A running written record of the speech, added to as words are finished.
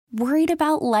Worried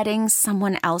about letting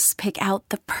someone else pick out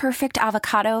the perfect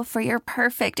avocado for your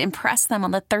perfect impress them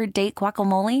on the third date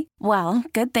guacamole? Well,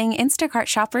 good thing Instacart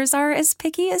shoppers are as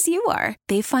picky as you are.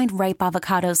 They find ripe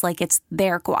avocados like it's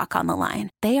their guac on the line.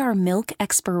 They are milk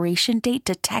expiration date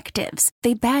detectives.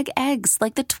 They bag eggs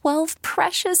like the 12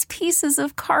 precious pieces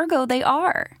of cargo they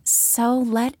are. So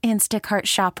let Instacart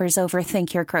shoppers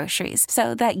overthink your groceries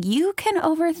so that you can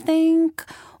overthink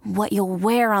what you'll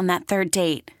wear on that third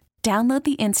date. Download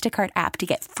the Instacart app to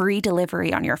get free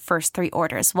delivery on your first 3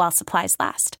 orders while supplies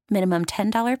last. Minimum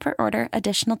 $10 per order.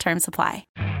 Additional terms apply.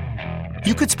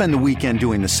 You could spend the weekend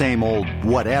doing the same old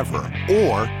whatever,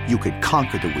 or you could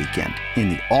conquer the weekend in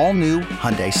the all-new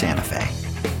Hyundai Santa Fe.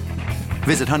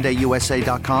 Visit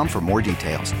HyundaiUSA.com for more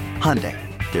details. Hyundai,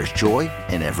 there's joy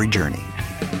in every journey.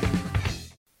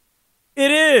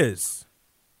 It is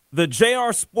the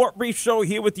JR Sport Brief Show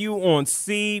here with you on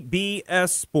CBS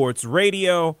Sports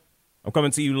Radio. I'm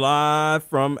coming to you live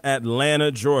from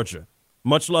Atlanta, Georgia.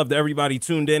 Much love to everybody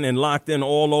tuned in and locked in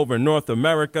all over North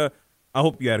America. I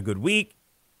hope you had a good week.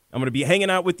 I'm going to be hanging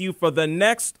out with you for the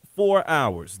next 4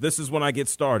 hours. This is when I get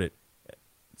started.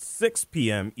 6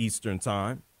 p.m. Eastern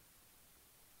Time,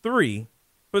 3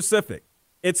 Pacific.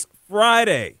 It's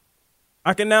Friday.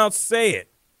 I can now say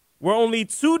it. We're only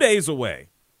 2 days away,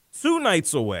 2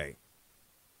 nights away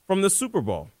from the Super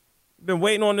Bowl. Been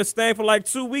waiting on this thing for like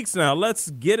 2 weeks now.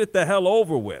 Let's get it the hell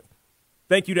over with.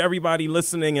 Thank you to everybody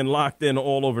listening and locked in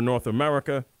all over North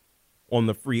America on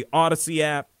the free Odyssey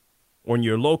app, on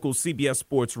your local CBS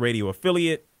Sports Radio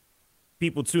affiliate,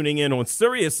 people tuning in on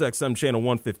Sirius XM channel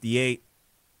 158,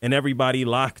 and everybody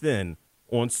locked in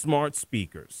on smart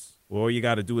speakers. All you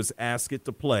got to do is ask it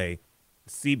to play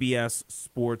CBS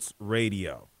Sports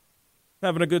Radio.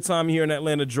 Having a good time here in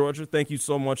Atlanta, Georgia. Thank you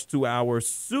so much to our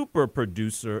super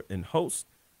producer and host,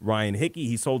 Ryan Hickey.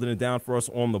 He's holding it down for us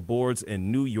on the boards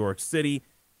in New York City.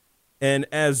 And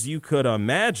as you could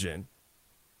imagine,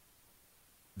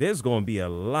 there's going to be a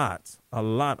lot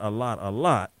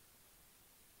of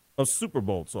Super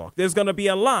Bowl talk. There's going to be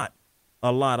a lot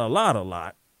of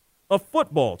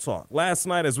football talk. Last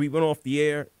night, as we went off the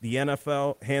air, the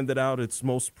NFL handed out its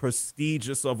most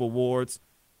prestigious of awards,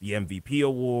 the MVP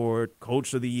award,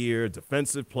 Coach of the Year,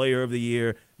 Defensive Player of the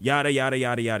Year, yada, yada,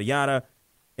 yada, yada, yada.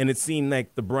 And it seemed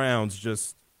like the Browns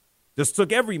just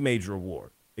took every major award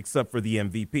except for the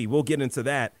MVP. We'll get into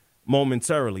that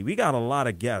momentarily. We got a lot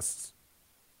of guests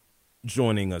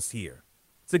joining us here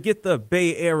to get the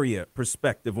Bay Area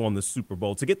perspective on the Super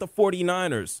Bowl, to get the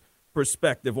 49ers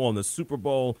perspective on the Super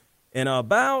Bowl. In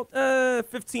about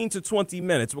 15 to 20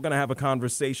 minutes, we're going to have a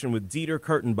conversation with Dieter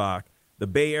Kurtenbach, the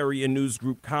Bay Area News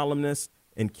Group columnist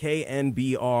and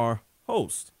KNBR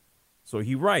host. So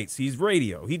he writes, he's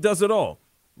radio, he does it all.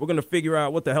 We're going to figure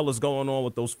out what the hell is going on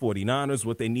with those 49ers,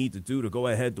 what they need to do to go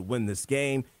ahead to win this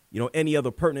game. You know, any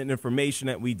other pertinent information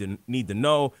that we need to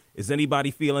know. Is anybody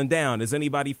feeling down? Is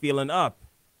anybody feeling up?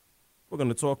 We're going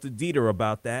to talk to Dieter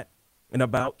about that in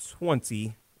about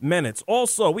 20 minutes.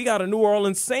 Also, we got a New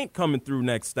Orleans Saint coming through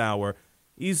next hour.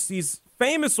 He's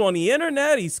famous on the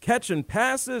internet. He's catching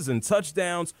passes and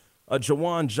touchdowns.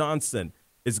 Jawan Johnson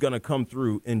is going to come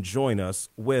through and join us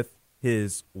with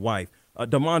his wife.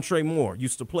 Demontre Moore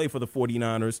used to play for the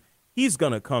 49ers. He's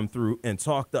going to come through and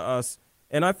talk to us.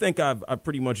 And I think I've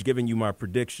pretty much given you my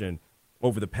prediction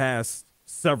over the past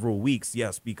several weeks.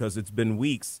 Yes, because it's been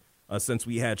weeks since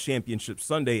we had Championship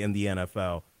Sunday in the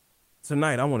NFL.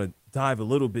 Tonight, I want to dive a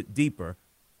little bit deeper.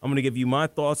 I'm going to give you my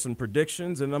thoughts and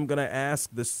predictions, and I'm going to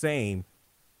ask the same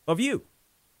of you.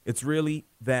 It's really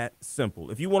that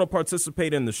simple. If you want to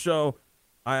participate in the show,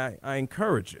 I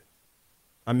encourage it.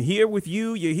 I'm here with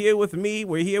you. You're here with me.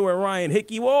 We're here with Ryan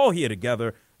Hickey. We're all here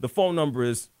together. The phone number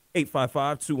is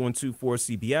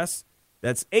 855-212-4CBS.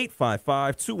 That's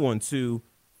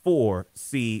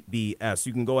 855-212-4CBS.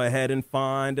 You can go ahead and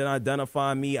find and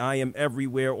identify me. I am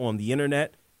everywhere on the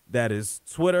internet. That is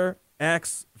Twitter,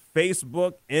 X,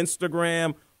 Facebook,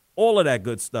 Instagram, all of that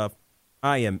good stuff.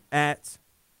 I am at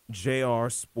JR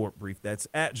Sport Brief. That's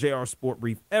at JR Sport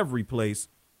Brief every place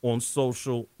on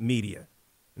social media.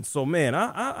 And so, man,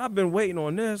 I've been waiting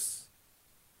on this.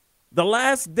 The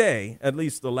last day, at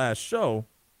least the last show,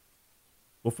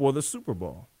 before the Super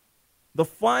Bowl. The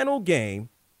final game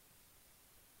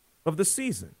of the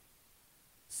season.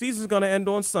 Season's going to end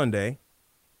on Sunday,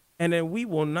 and then we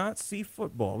will not see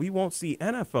football. We won't see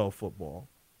NFL football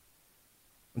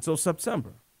until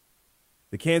September.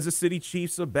 The Kansas City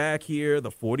Chiefs are back here. The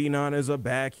 49ers are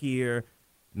back here.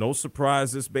 No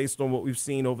surprises based on what we've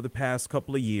seen over the past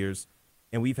couple of years,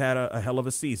 and we've had a hell of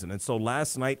a season. And so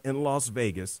last night in Las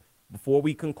Vegas, before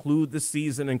we conclude the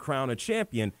season and crown a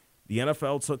champion, the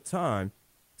NFL took time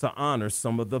to honor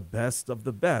some of the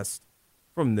best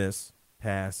from this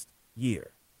past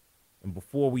year. And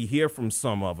before we hear from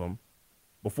some of them,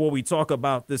 before we talk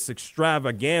about this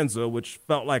extravaganza, which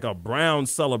felt like a Brown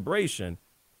celebration,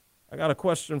 I got a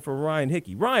question for Ryan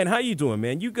Hickey. Ryan, how you doing,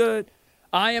 man? You good?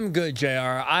 I am good, JR.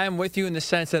 I am with you in the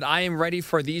sense that I am ready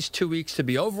for these 2 weeks to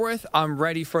be over with. I'm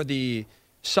ready for the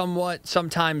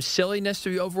sometimes silliness to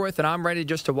be over with, and I'm ready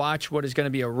just to watch what is going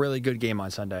to be a really good game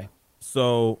on Sunday.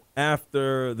 So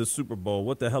after the Super Bowl,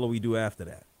 what the hell do we do after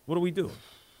that? What do we do?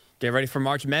 Get ready for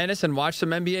March Madness and watch some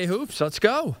NBA hoops. Let's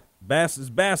go. It's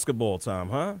basketball time,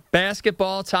 huh?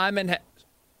 Basketball time and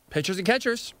pitchers and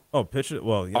catchers. Oh, pitcher.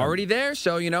 Well, yeah. Already there,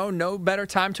 so, no better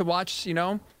time to watch,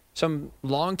 some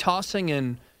long tossing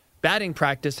and batting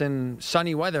practice in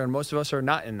sunny weather, and most of us are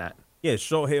not in that. Yeah,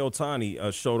 Shohei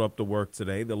Ohtani showed up to work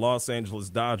today. The Los Angeles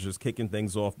Dodgers kicking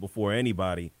things off before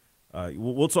anybody.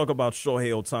 We'll talk about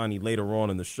Shohei Ohtani later on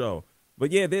in the show.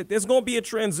 But, yeah, there's going to be a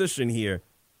transition here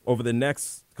over the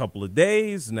next couple of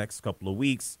days, next couple of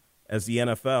weeks, as the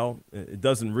NFL, it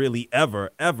doesn't really ever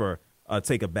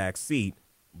take a back seat,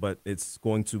 but it's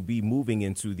going to be moving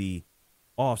into the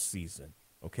offseason,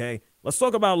 okay? Let's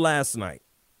talk about last night.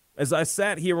 As I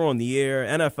sat here on the air,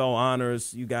 NFL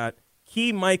honors, you got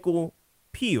Keegan-Michael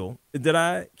Key?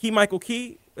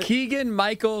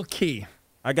 Keegan-Michael Key.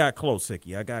 I got close,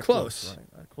 Hickey. I got close.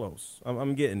 Right? Close.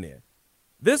 I'm getting there.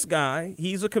 This guy,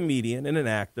 he's a comedian and an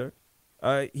actor.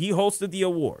 He hosted the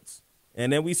awards.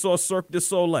 And then we saw Cirque du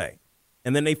Soleil.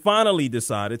 And then they finally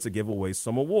decided to give away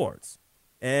some awards.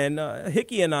 And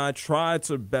Hickey and I tried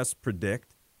to best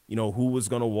predict, who was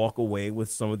going to walk away with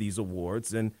some of these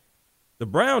awards. And the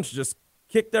Browns just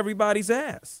kicked everybody's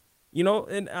ass.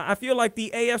 And I feel like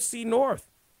the AFC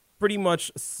North pretty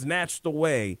much snatched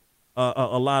away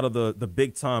a lot of the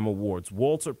big-time awards.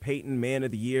 Walter Payton, Man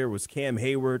of the Year, was Cam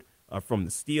Hayward from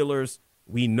the Steelers.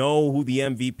 We know who the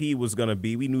MVP was going to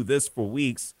be. We knew this for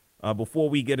weeks. Before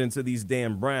we get into these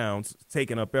damn Browns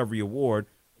taking up every award,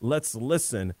 let's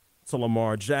listen to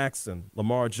Lamar Jackson.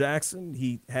 Lamar Jackson,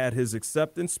 he had his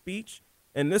acceptance speech,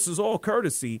 and this is all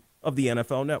courtesy of the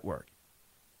NFL Network.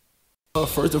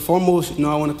 First and foremost,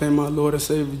 I want to thank my Lord and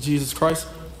Savior, Jesus Christ.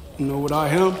 Without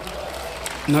him,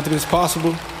 nothing is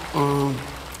possible. I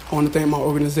want to thank my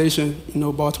organization,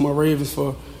 Baltimore Ravens,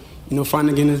 for,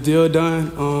 finally getting this deal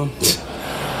done.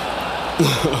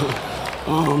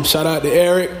 Shout out to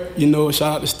Eric, shout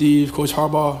out to Steve, Coach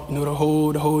Harbaugh,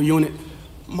 the whole unit.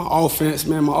 My offense,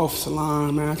 man, my offensive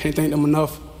line, man, I can't thank them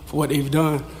enough for what they've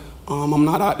done. I'm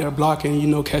not out there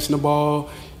blocking, catching the ball,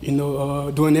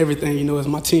 doing everything, it's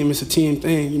my team. It's a team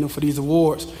thing, for these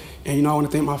awards. And, I want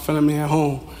to thank my family at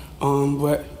home.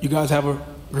 But you guys have a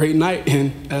great night,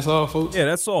 and that's all, folks. Yeah,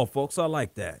 that's all, folks. I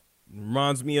like that.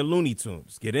 Reminds me of Looney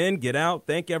Tunes. Get in, get out,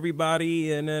 thank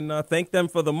everybody, and then thank them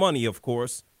for the money, of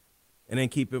course, and then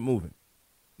keep it moving.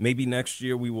 Maybe next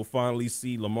year we will finally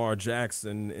see Lamar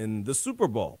Jackson in the Super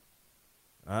Bowl.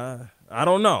 I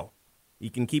don't know. He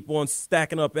can keep on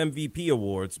stacking up MVP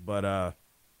awards, but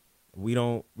we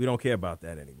don't care about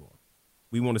that anymore.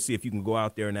 We want to see if you can go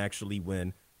out there and actually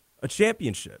win a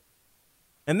championship.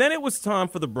 And then it was time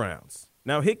for the Browns.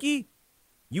 Now, Hickey,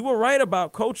 you were right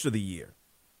about Coach of the Year.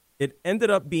 It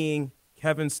ended up being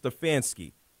Kevin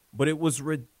Stefanski, but it was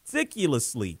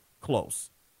ridiculously close.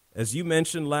 As you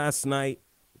mentioned last night,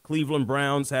 the Cleveland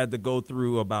Browns had to go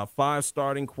through about 5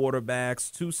 starting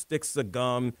quarterbacks, 2 sticks of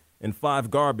gum, and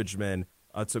 5 garbage men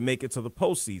to make it to the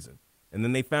postseason. And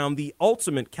then they found the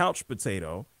ultimate couch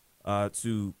potato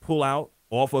to pull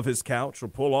off of his couch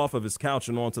and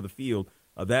onto the field,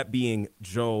 that being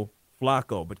Joe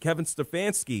Flacco. But Kevin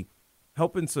Stefanski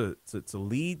helping to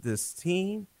lead this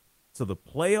team to the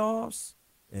playoffs,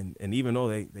 and even though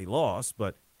they lost,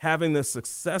 but having the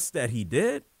success that he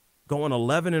did, going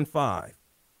 11-5,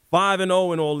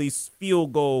 5-0 in all these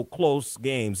field goal close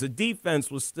games. The defense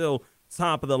was still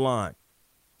top of the line.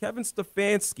 Kevin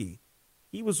Stefanski,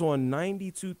 he was on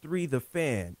 92.3 The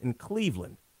Fan in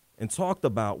Cleveland and talked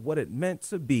about what it meant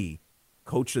to be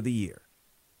Coach of the Year.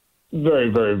 Very,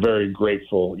 very, very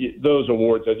grateful. Those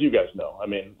awards, as you guys know, I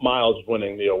mean, Miles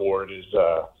winning the award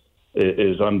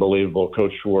is unbelievable.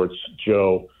 Coach Schwartz,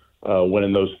 Joe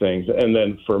winning those things, and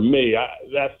then for me,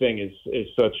 that thing is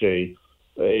such a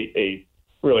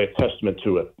really a testament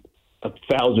to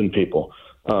 1,000 people.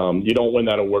 You don't win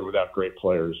that award without great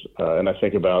players, and I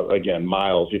think about again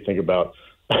Miles. You think about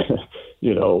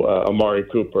Amari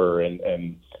Cooper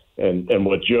and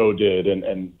what Joe did,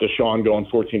 and Deshaun going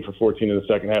 14 for 14 in the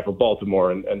second half of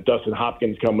Baltimore, and Dustin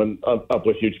Hopkins coming up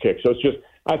with huge kicks. So it's just,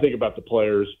 I think about the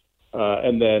players,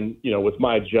 And then, with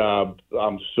my job,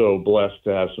 I'm so blessed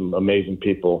to have some amazing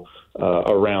people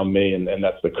around me, and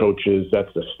that's the coaches,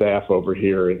 that's the staff over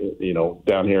here,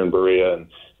 down here in Berea, and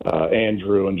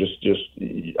Andrew, and just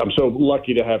I'm so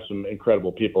lucky to have some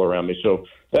incredible people around me. So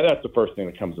that's the first thing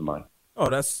that comes to mind. Oh,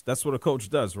 that's what a coach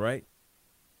does, right?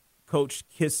 Coach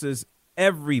kisses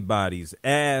everybody's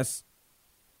ass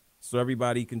so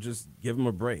everybody can just give him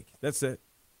a break. That's it.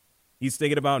 He's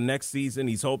thinking about next season.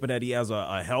 He's hoping that he has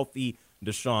a healthy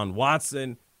Deshaun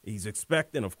Watson. He's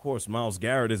expecting, of course, Myles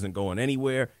Garrett isn't going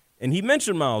anywhere. And he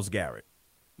mentioned Myles Garrett.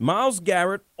 Myles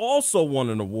Garrett also won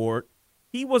an award.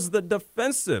 He was the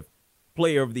Defensive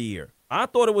Player of the Year. I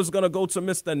thought it was going to go to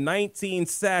Mr. 19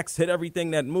 sacks, hit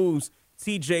everything that moves,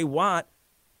 T.J. Watt,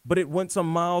 but it went to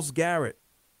Myles Garrett.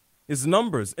 His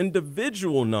numbers,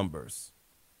 individual numbers,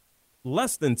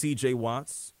 less than T.J.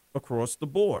 Watt's across the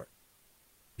board.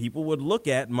 People would look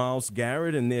at Myles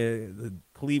Garrett and the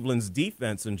Cleveland's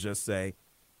defense and just say,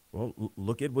 well,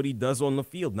 look at what he does on the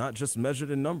field, not just measured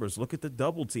in numbers. Look at the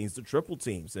double teams, the triple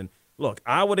teams. And look,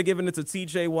 I would have given it to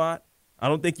T.J. Watt. I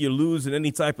don't think you lose in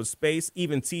any type of space.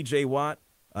 Even T.J. Watt,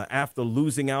 after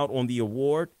losing out on the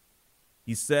award,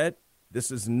 he said, this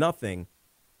is nothing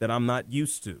that I'm not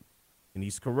used to. And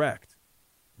he's correct.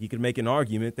 He could make an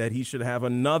argument that he should have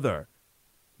another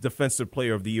Defensive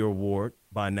Player of the Year award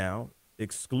by now,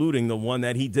 excluding the one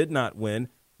that he did not win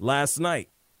last night.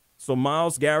 So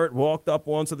Myles Garrett walked up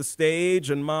onto the stage,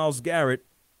 and Myles Garrett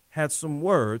had some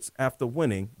words after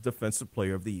winning Defensive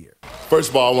Player of the Year. First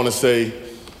of all, I want to say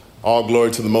all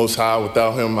glory to the Most High.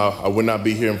 Without him, I would not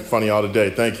be here in front of y'all today.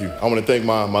 Thank you. I want to thank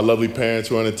my lovely parents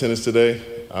who are in attendance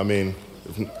today. I mean,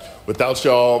 without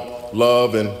y'all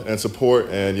love and support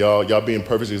and y'all being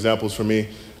perfect examples for me,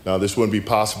 this wouldn't be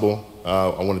possible.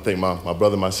 I want to thank my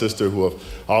brother and my sister who have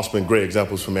also been great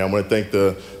examples for me. I want to thank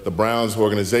the Browns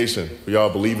organization for y'all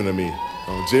believing in me.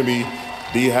 Jimmy,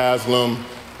 D. Haslam,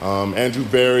 Andrew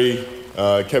Berry,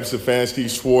 Kevin Stefanski,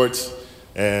 Schwartz,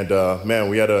 and man,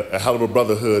 we had a hell of a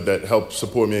brotherhood that helped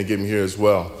support me and get me here as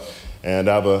well. And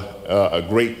I have a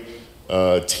great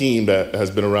team that has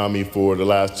been around me for the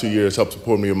last 2 years, helped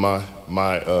support me with my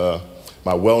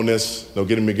wellness,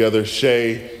 getting me together.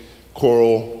 Shay,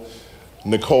 Coral,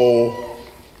 Nicole,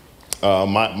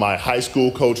 my high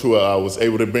school coach who I was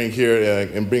able to bring here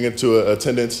and bring into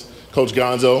attendance, Coach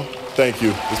Gonzo, thank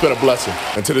you. It's been a blessing.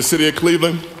 And to the city of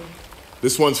Cleveland,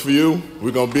 this one's for you.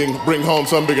 We're going to bring home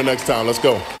something bigger next time. Let's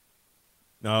go.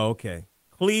 Oh, okay.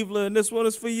 Cleveland, this one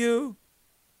is for you.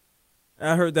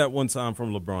 I heard that one time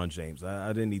from LeBron James. I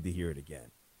didn't need to hear it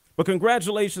again. But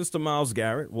congratulations to Myles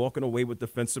Garrett, walking away with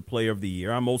Defensive Player of the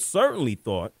Year. I most certainly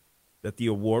thought that the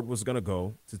award was going to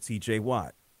go to T.J.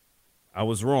 Watt. I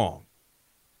was wrong.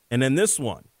 And then this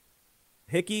one,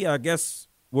 Hickey, I guess,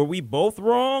 were we both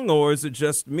wrong, or is it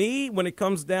just me when it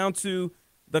comes down to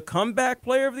the Comeback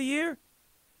Player of the Year?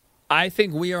 I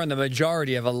think we are in the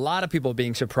majority of a lot of people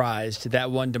being surprised that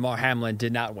one Damar Hamlin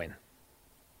did not win.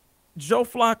 Joe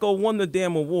Flacco won the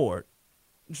damn award.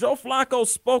 Joe Flacco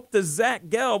spoke to Zach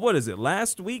Gelb,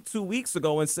 last week, 2 weeks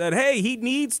ago, and said, hey, he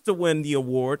needs to win the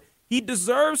award. He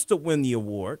deserves to win the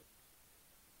award.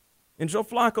 And Joe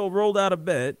Flacco rolled out of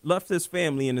bed, left his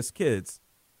family and his kids.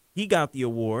 He got the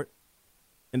award.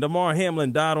 And Damar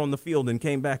Hamlin died on the field and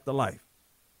came back to life.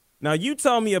 Now, you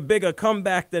tell me a bigger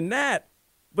comeback than that,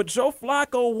 but Joe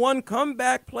Flacco won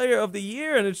Comeback Player of the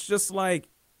Year, and it's just like,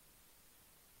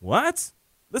 what?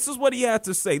 This is what he had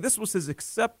to say. This was his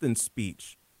acceptance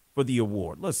speech for the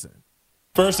award. Listen.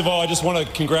 First of all, I just want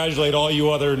to congratulate all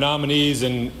you other nominees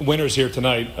and winners here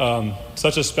tonight.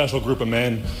 Such a special group of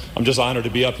men. I'm just honored to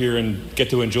be up here and get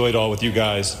to enjoy it all with you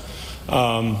guys.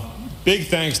 Big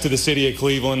thanks to the city of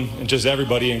Cleveland and just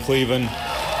everybody in Cleveland.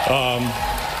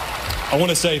 I want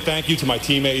to say thank you to my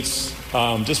teammates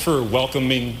just for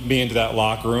welcoming me into that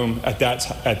locker room at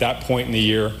that point in the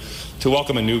year. To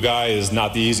welcome a new guy is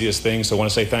not the easiest thing, so I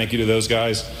want to say thank you to those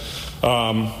guys.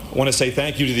 I want to say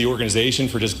thank you to the organization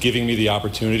for just giving me the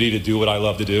opportunity to do what I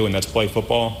love to do, and that's play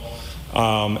football.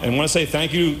 And I want to say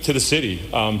thank you to the city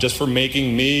just for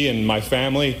making me and my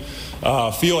family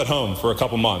feel at home for a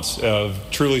couple months.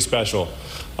 Truly special.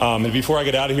 And before I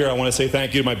get out of here, I want to say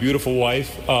thank you to my beautiful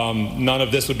wife. None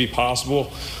of this would be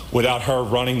possible without her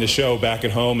running the show back at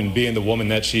home and being the woman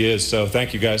that she is. So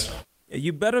thank you, guys.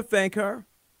 You better thank her.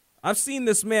 I've seen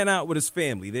this man out with his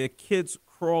family. Their kids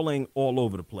crawling all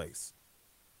over the place.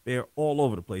 They're all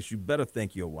over the place. You better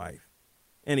thank your wife.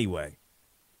 Anyway,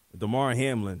 Damar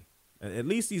Hamlin, at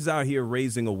least he's out here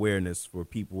raising awareness for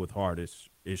people with heart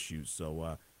issues.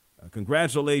 So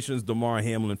congratulations, Damar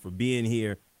Hamlin, for being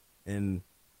here. And,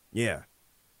 yeah,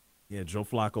 Joe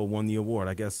Flacco won the award.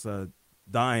 I guess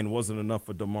dying wasn't enough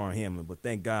for Damar Hamlin, but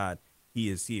thank God he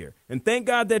is here. And thank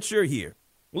God that you're here,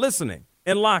 listening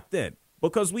and locked in,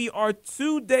 because we are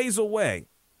 2 days away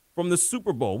from the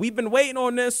Super Bowl. We've been waiting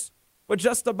on this for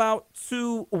just about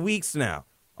 2 weeks now.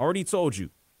 I already told you,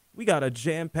 we got a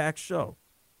jam-packed show.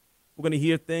 We're going to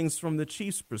hear things from the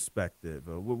Chiefs' perspective.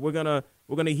 We're gonna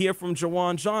hear from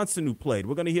Jawan Johnson, who played.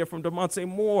 We're going to hear from DeMonte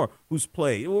Moore, who's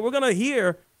played. We're going to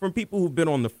hear from people who've been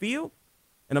on the field.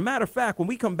 And a matter of fact, when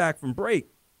we come back from break,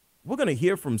 we're going to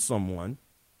hear from someone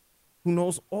who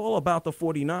knows all about the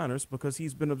 49ers because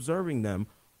he's been observing them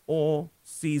all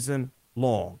season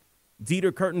long.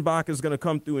 Dieter Kurtenbach is going to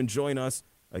come through and join us.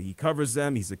 He covers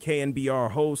them. He's a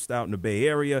KNBR host out in the Bay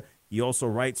Area. He also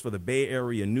writes for the Bay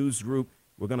Area News Group.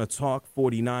 We're going to talk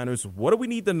 49ers. What do we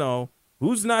need to know?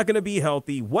 Who's not going to be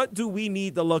healthy? What do we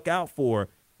need to look out for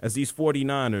as these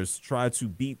 49ers try to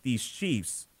beat these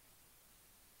Chiefs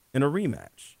in a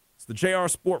rematch? It's the JR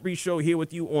SportBrief Show here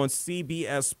with you on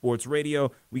CBS Sports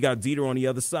Radio. We got Dieter on the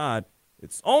other side.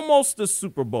 It's almost the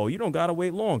Super Bowl. You don't got to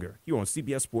wait longer. You're on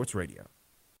CBS Sports Radio.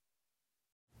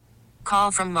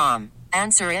 Call from mom.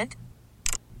 Answer it.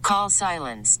 Call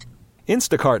silenced.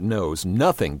 Instacart knows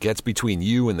nothing gets between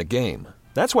you and the game.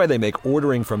 That's why they make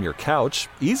ordering from your couch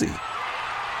easy.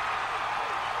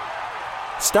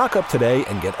 Stock up today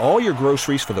and get all your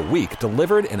groceries for the week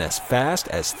delivered in as fast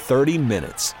as 30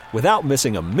 minutes without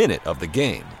missing a minute of the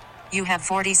game. You have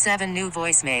 47 new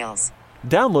voicemails.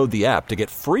 Download the app to get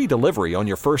free delivery on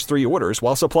your first 3 orders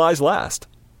while supplies last.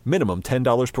 Minimum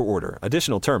 $10 per order.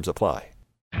 Additional terms apply.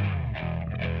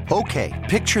 Okay,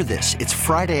 picture this. It's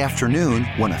Friday afternoon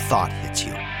when a thought hits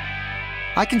you.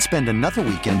 I can spend another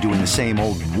weekend doing the same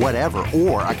old whatever,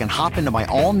 or I can hop into my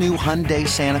all-new Hyundai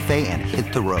Santa Fe and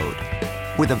hit the road.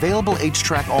 With available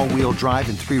H-Track all-wheel drive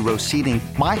and 3-row seating,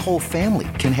 my whole family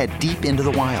can head deep into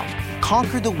the wild.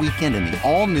 Conquer the weekend in the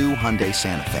all-new Hyundai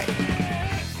Santa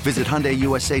Fe. Visit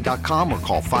HyundaiUSA.com or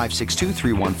call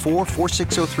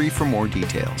 562-314-4603 for more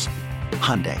details.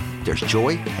 Hyundai, there's joy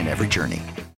in every journey.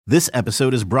 This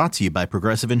episode is brought to you by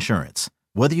Progressive Insurance.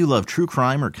 Whether you love true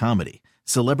crime or comedy,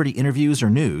 celebrity interviews or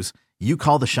news, you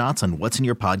call the shots on what's in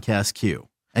your podcast queue.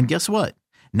 And guess what?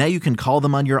 Now you can call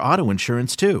them on your auto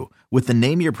insurance too with the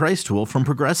Name Your Price tool from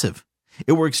Progressive.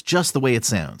 It works just the way it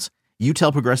sounds. You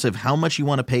tell Progressive how much you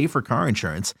want to pay for car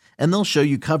insurance, and they'll show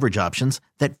you coverage options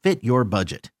that fit your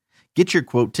budget. Get your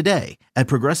quote today at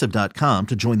Progressive.com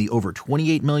to join the over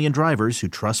 28 million drivers who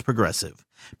trust Progressive.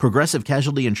 Progressive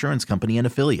Casualty Insurance Company and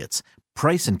Affiliates.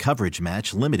 Price and coverage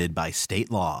match limited by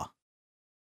state law.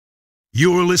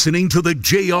 You're listening to the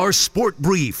JR Sport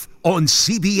Brief on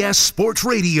CBS Sports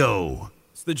Radio.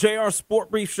 It's the JR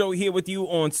SportBrief Show here with you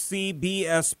on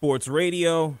CBS Sports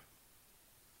Radio.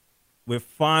 We're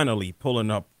finally pulling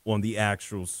up on the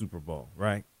actual Super Bowl,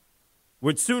 right?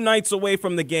 We're 2 nights away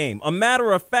from the game. A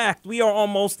matter of fact, we are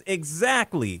almost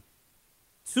exactly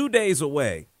 2 days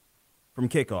away from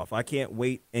kickoff. I can't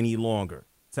wait any longer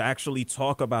to actually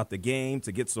talk about the game,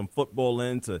 to get some football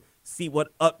in, to see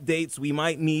what updates we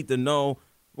might need to know.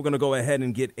 We're going to go ahead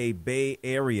and get a Bay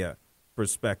Area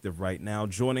perspective right now.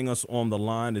 Joining us on the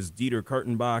line is Dieter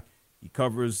Kurtenbach. He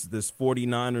covers this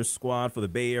 49ers squad for the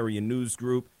Bay Area News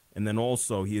Group, and then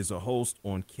also he is a host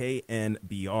on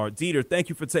KNBR. Dieter, thank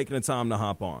you for taking the time to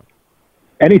hop on.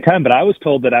 Anytime, but I was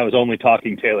told that I was only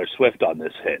talking Taylor Swift on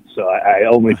this hit, so I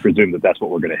only presume that that's what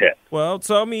we're going to hit. Well,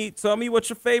 tell me what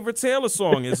your favorite Taylor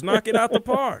song is. Knock it out the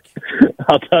park.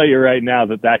 I'll tell you right now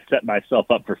that I set myself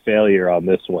up for failure on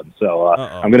this one, so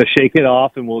I'm going to shake it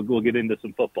off, and we'll get into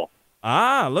some football.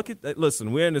 Look at that.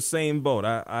 Listen, we're in the same boat.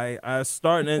 I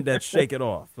start and end that shake it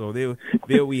off. So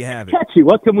there we have it. Catchy.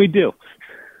 What can we do?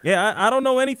 Yeah, I don't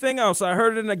know anything else. I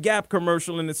heard it in a Gap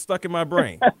commercial, and it's stuck in my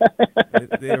brain.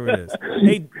 There it is.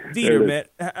 Hey, Dieter, man,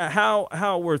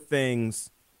 how were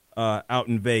things out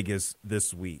in Vegas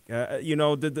this week?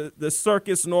 The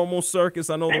circus, normal circus.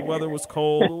 I know the weather was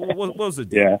cold. What was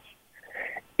it? Yeah,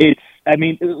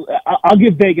 I'll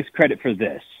give Vegas credit for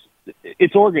this.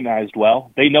 It's organized well.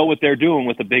 They know what they're doing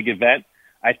with a big event.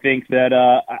 I think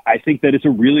that it's a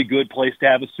really good place to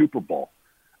have a Super Bowl.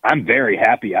 I'm very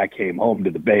happy I came home to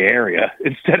the Bay Area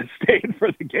instead of staying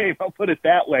for the game. I'll put it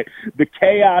that way. The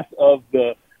chaos of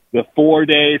the 5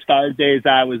 days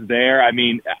I was there. I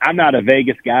mean, I'm not a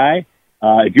Vegas guy.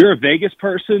 If you're a Vegas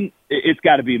person, it's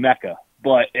got to be Mecca.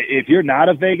 But if you're not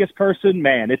a Vegas person,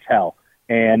 man, it's hell.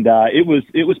 And it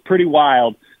was pretty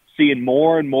wild seeing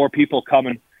more and more people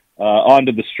coming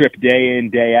onto the Strip day in,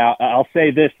 day out. I'll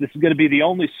say this is going to be the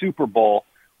only Super Bowl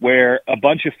where a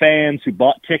bunch of fans who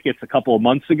bought tickets a couple of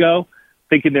months ago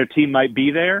thinking their team might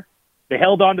be there, they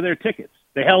held on to their tickets.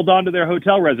 They held on to their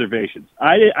hotel reservations.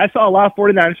 I saw a lot of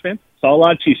 49ers fans, Saw a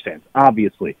lot of Chiefs fans,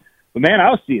 obviously. But, man, I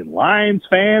was seeing Lions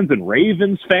fans and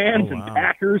Ravens fans and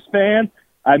Packers fans.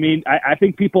 I mean, I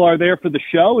think people are there for the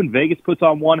show, and Vegas puts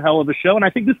on one hell of a show, and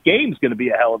I think this game's going to be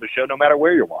a hell of a show no matter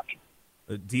where you're watching.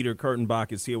 Dieter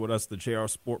Kurtenbach is here with us, the JR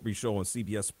Sport Brief Show on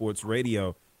CBS Sports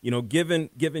Radio. You know, given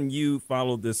you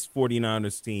followed this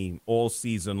 49ers team all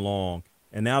season long,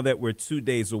 and now that we're 2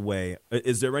 days away,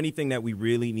 is there anything that we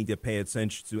really need to pay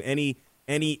attention to?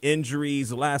 Any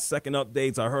injuries, last-second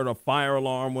updates? I heard a fire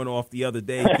alarm went off the other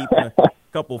day, keeping a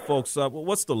couple folks up. Well,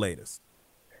 what's the latest?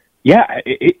 Yeah,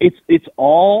 it's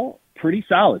all pretty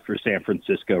solid for San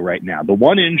Francisco right now. The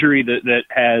one injury that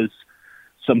has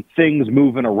some things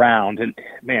moving around, and,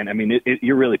 man, I mean,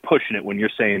 you're really pushing it when you're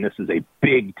saying this is a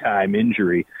big-time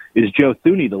injury, is Joe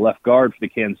Thuney, the left guard for the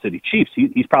Kansas City Chiefs.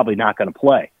 He's probably not going to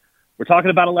play. We're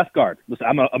talking about a left guard. Listen,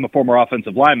 I'm a former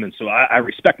offensive lineman, so I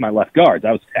respect my left guards.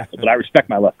 I was a tackle, but I respect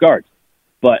my left guards.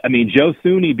 But, I mean, Joe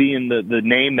Thuney being the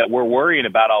name that we're worrying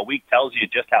about all week tells you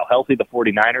just how healthy the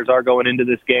 49ers are going into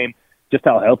this game, just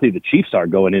how healthy the Chiefs are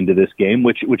going into this game,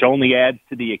 which only adds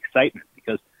to the excitement,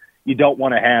 because you don't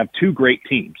want to have two great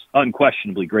teams,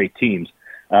 unquestionably great teams,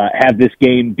 have this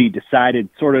game be decided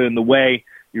sort of in the way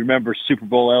you remember Super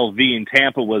Bowl LV in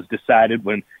Tampa was decided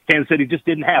when Kansas City just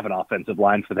didn't have an offensive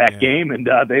line for that game, and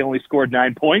they only scored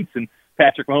 9 points, and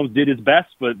Patrick Mahomes did his best,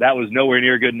 but that was nowhere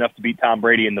near good enough to beat Tom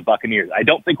Brady and the Buccaneers. I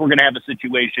don't think we're going to have a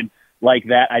situation like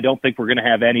that. I don't think we're going to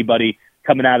have anybody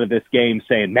coming out of this game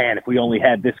saying, man, if we only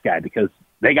had this guy, because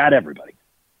they got everybody.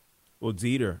 Well,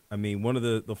 Dieter, I mean, one of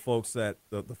the folks that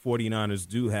the 49ers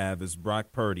do have is Brock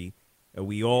Purdy. And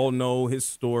we all know his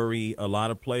story. A lot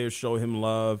of players show him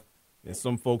love. And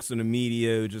some folks in the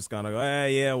media just kind of go,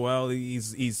 yeah, well,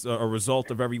 he's a result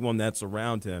of everyone that's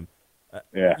around him.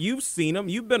 Yeah. You've seen him.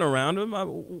 You've been around him.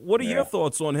 What are your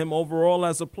thoughts on him overall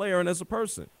as a player and as a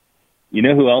person? You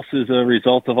know who else is a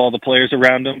result of all the players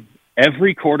around him?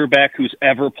 Every quarterback who's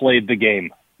ever played the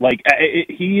game. Like,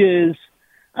 he is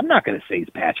 – I'm not going to say he's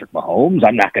Patrick Mahomes.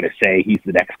 I'm not going to say he's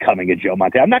the next coming of Joe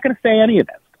Montana. I'm not going to say any of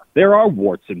that stuff. There are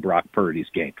warts in Brock Purdy's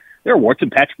game. There are warts in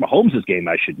Patrick Mahomes' game,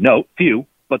 I should note. Few,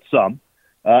 but some.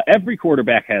 Every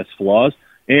quarterback has flaws,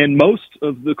 and most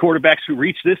of the quarterbacks who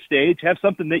reach this stage have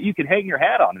something that you can hang your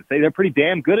hat on and say they're pretty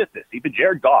damn good at this. Even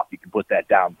Jared Goff, you can put that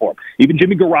down for him. Even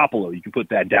Jimmy Garoppolo, you can put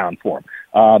that down for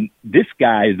him. This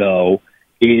guy, though,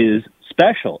 is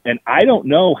special, and I don't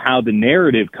know how the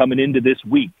narrative coming into this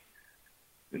week,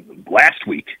 last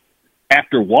week,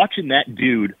 after watching that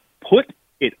dude put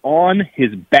it on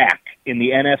his back in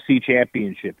the NFC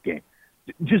Championship game,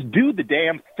 just do the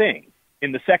damn thing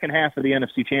in the second half of the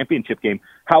NFC Championship game,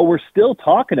 how we're still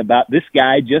talking about this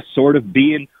guy just sort of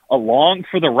being along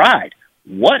for the ride.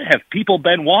 What have people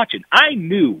been watching? I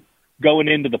knew going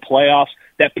into the playoffs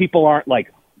that people aren't,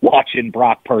 like, watching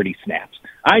Brock Purdy snaps.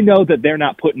 I know that they're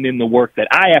not putting in the work that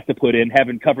I have to put in,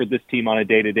 having covered this team on a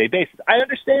day-to-day basis. I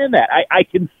understand that. I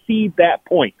can see that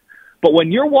point. But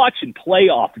when you're watching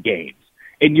playoff games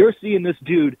and you're seeing this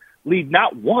dude lead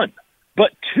not one,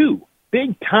 but two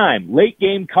big-time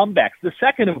late-game comebacks, the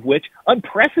second of which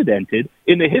unprecedented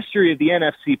in the history of the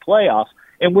NFC playoffs,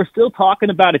 and we're still talking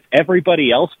about it's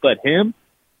everybody else but him,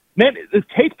 man, the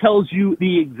tape tells you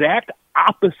the exact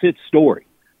opposite story.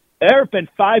 There have been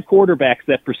 5 quarterbacks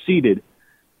that preceded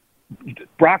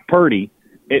Brock Purdy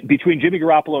between Jimmy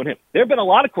Garoppolo and him. There have been a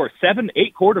lot of 7,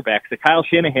 8 quarterbacks that Kyle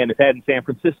Shanahan has had in San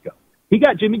Francisco. He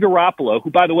got Jimmy Garoppolo,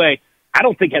 who, by the way, I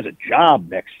don't think has a job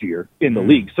next year in the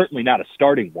league, certainly not a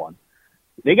starting one.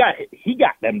 He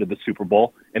got them to the Super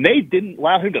Bowl, and they didn't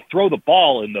allow him to throw the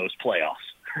ball in those playoffs.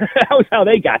 That was how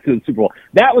they got to the Super Bowl.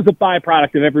 That was a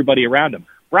byproduct of everybody around him.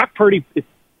 Brock Purdy is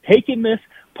taking this,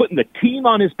 putting the team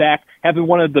on his back, having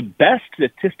one of the best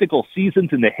statistical seasons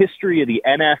in the history of the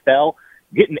NFL,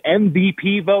 getting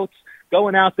MVP votes,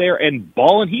 going out there and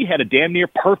balling. He had a damn near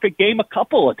perfect game a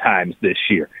couple of times this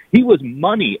year. He was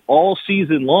money all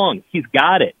season long. He's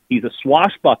got it. He's a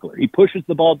swashbuckler. He pushes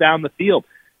the ball down the field.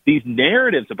 These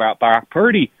narratives about Brock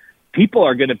Purdy, people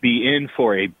are going to be in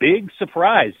for a big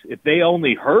surprise if they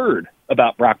only heard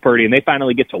about Brock Purdy and they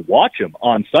finally get to watch him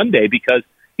on Sunday, because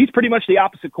he's pretty much the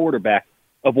opposite quarterback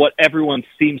of what everyone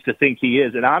seems to think he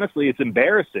is. And honestly, it's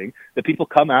embarrassing that people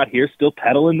come out here still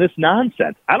peddling this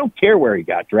nonsense. I don't care where he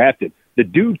got drafted. The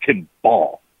dude can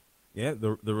ball. Yeah,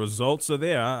 the results are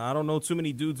there. I don't know too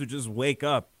many dudes who just wake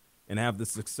up and have the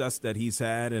success that he's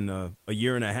had in a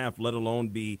year and a half, let alone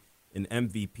be an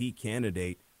MVP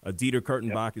candidate. Dieter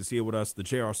Kurtenbach is here with us, the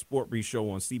JR Sport Brief Show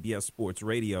on CBS Sports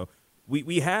Radio.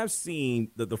 We have seen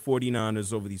that the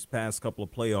 49ers over these past couple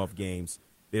of playoff games,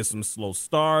 there's some slow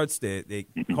starts. They're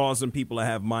causing people to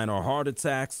have minor heart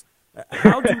attacks.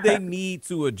 How do they need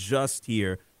to adjust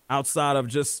here? outside of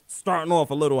just starting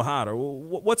off a little hotter?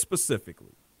 What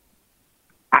specifically?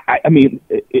 I mean,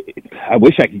 I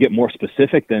wish I could get more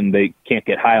specific than they can't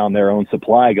get high on their own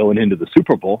supply going into the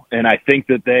Super Bowl. And I think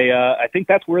that I think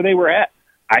that's where they were at.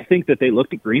 I think that they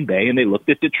looked at Green Bay and they looked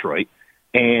at Detroit,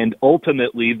 and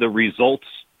ultimately the results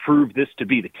proved this to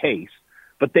be the case.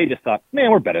 But they just thought,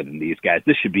 man, we're better than these guys.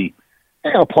 This should be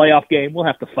a playoff game. We'll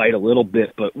have to fight a little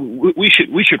bit, but we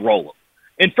should roll them.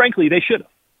 And frankly, they should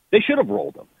have. They should have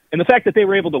rolled them. And the fact that they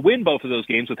were able to win both of those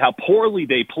games with how poorly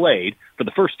they played for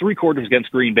the first three quarters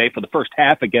against Green Bay, for the first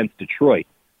half against Detroit,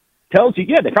 tells you,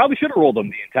 they probably should have rolled them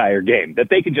the entire game, that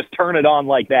they can just turn it on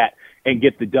like that and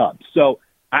get the dub. So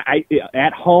I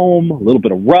at home, a little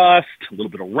bit of rust, a little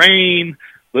bit of rain,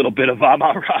 a little bit of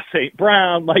Amon-Ra St.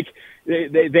 Brown, like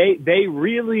they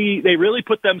really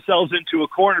put themselves into a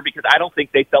corner because I don't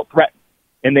think they felt threatened.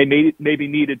 And they maybe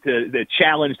needed to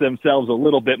challenge themselves a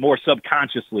little bit more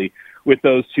subconsciously with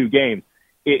those two games.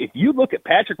 If you look at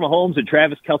Patrick Mahomes and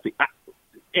Travis Kelce,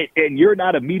 and you're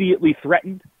not immediately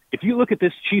threatened, if you look at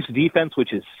this Chiefs defense,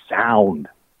 which is sound,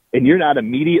 and you're not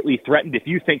immediately threatened, if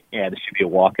you think, this should be a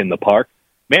walk in the park,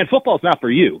 man, football's not for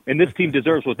you, and this team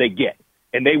deserves what they get,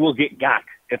 and they will get got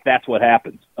if that's what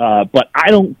happens. But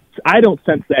I don't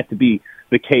sense that to be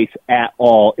the case at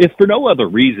all, if for no other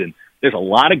reason. There's a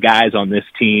lot of guys on this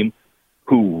team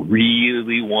who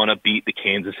really want to beat the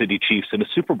Kansas City Chiefs in a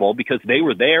Super Bowl because they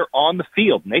were there on the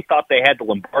field, and they thought they had the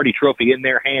Lombardi Trophy in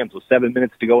their hands with 7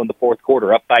 minutes to go in the fourth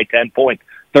quarter, up by 10 points,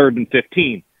 3rd and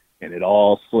 15, and it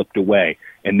all slipped away.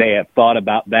 And they have thought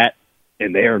about that,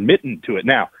 and they are admitting to it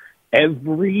now.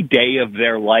 Every day of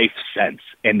their life since,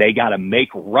 and they got to make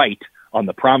right on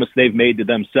the promise they've made to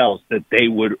themselves that they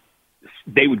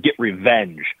would get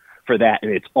revenge for that,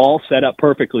 and it's all set up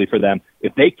perfectly for them.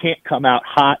 If they can't come out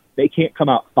hot, they can't come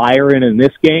out firing in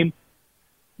this game,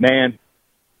 man,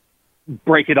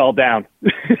 break it all down.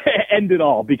 End it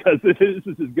all, because this is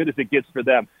as good as it gets for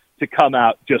them to come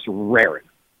out just raring.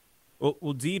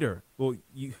 Well, Dieter,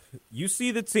 you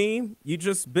see the team. You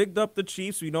just bigged up the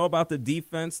Chiefs. We know about the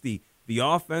defense. The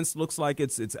offense looks like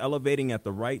it's elevating at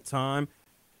the right time.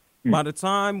 By the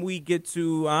time we get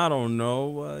to, I don't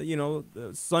know,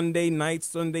 Sunday night,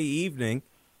 Sunday evening,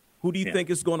 who do you think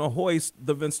is going to hoist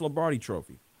the Vince Lombardi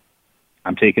Trophy?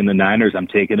 I'm taking the Niners. I'm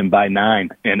taking them by 9.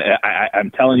 And I'm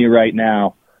telling you right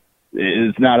now,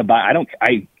 it's not about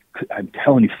I'm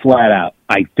telling you flat out,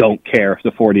 I don't care if the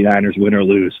 49ers win or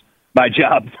lose. My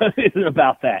job isn't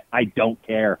about that. I don't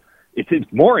care. It's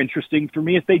more interesting for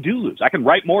me if they do lose. I can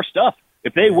write more stuff.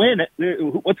 If they win,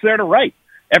 what's there to write?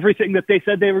 Everything that they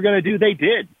said they were going to do, they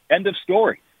did. End of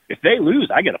story. If they lose,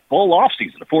 I get a full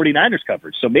offseason of 49ers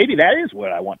coverage. So maybe that is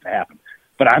what I want to happen.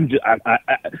 But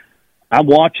I'm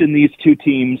watching these two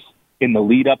teams in the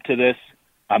lead up to this.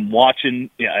 I'm watching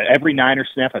every Niners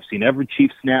snap. I've seen every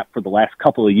Chiefs snap for the last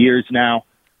couple of years now.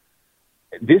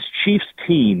 This Chiefs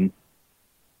team,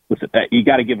 you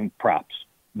got to give them props.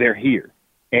 They're here.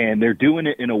 And they're doing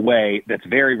it in a way that's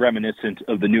very reminiscent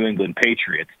of the New England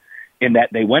Patriots, in that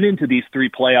they went into these 3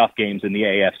 playoff games in the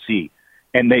AFC,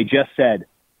 and they just said,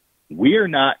 we're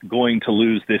not going to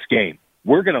lose this game.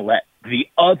 We're going to let the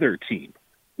other team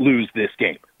lose this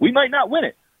game. We might not win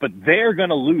it, but they're going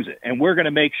to lose it, and we're going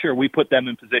to make sure we put them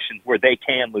in positions where they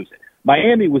can lose it.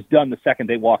 Miami was done the second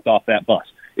they walked off that bus.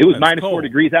 It was minus 4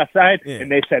 degrees outside,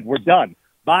 and they said, we're done.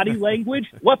 Body language?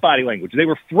 What body language? They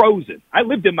were frozen. I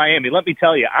lived in Miami. Let me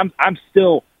tell you, I'm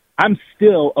still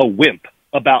a wimp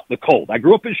about the cold. I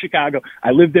grew up in Chicago.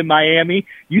 I lived in Miami.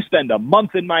 You spend a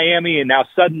month in Miami, and now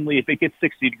suddenly if it gets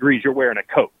 60 degrees, you're wearing a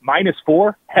coat. Minus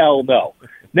 4? Hell no.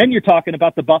 Then you're talking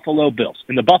about the Buffalo Bills.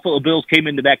 And the Buffalo Bills came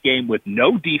into that game with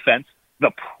no defense,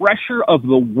 the pressure of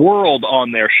the world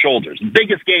on their shoulders.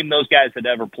 Biggest game those guys had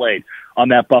ever played on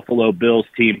that Buffalo Bills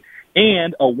team.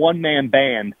 And a one-man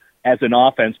band as an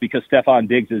offense because Stephon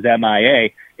Diggs is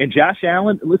MIA. And Josh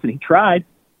Allen, listen, he tried.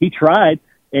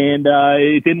 And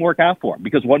it didn't work out for him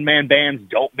because one-man bands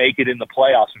don't make it in the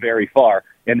playoffs very far,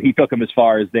 and he took them as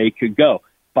far as they could go.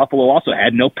 Buffalo also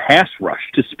had no pass rush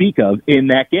to speak of in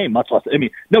that game, much less,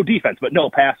 no defense, but no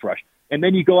pass rush. And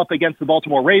then you go up against the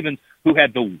Baltimore Ravens, who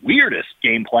had the weirdest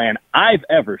game plan I've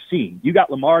ever seen. You got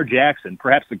Lamar Jackson,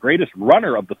 perhaps the greatest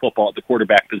runner of the football at the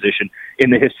quarterback position in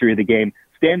the history of the game,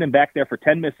 standing back there for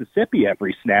 10 Mississippi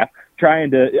every snap,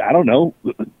 trying to,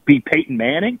 be Peyton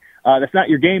Manning. That's not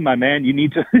your game, my man. You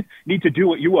need to do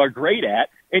what you are great at.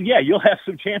 And yeah, you'll have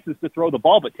some chances to throw the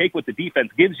ball, but take what the defense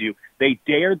gives you. They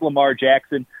dared Lamar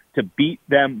Jackson to beat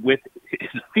them with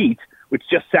his feet, which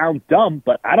just sounds dumb,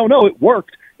 but I don't know. It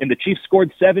worked. And the Chiefs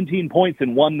scored 17 points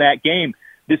and won that game.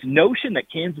 This notion that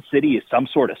Kansas City is some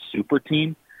sort of super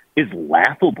team is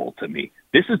laughable to me.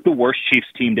 This is the worst Chiefs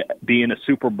team to be in a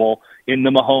Super Bowl in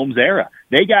the Mahomes era.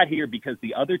 They got here because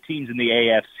the other teams in the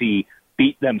AFC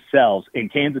beat themselves,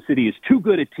 and Kansas City is too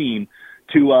good a team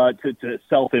to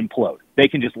self-implode. They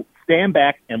can just stand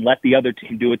back and let the other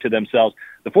team do it to themselves.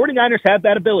 The 49ers have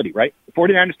that ability, right? The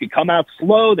 49ers can come out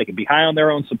slow. They can be high on their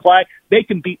own supply. They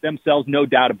can beat themselves, no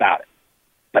doubt about it.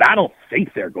 But I don't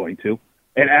think they're going to.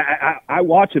 And I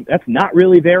watch them. That's not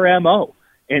really their MO.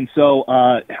 And so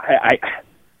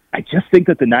I just think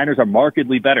that the Niners are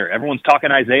markedly better. Everyone's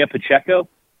talking Isaiah Pacheco.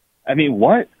 I mean,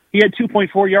 what? He had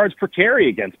 2.4 yards per carry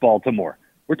against Baltimore.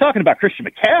 We're talking about Christian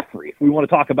McCaffrey, if we want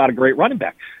to talk about a great running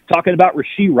back. Talking about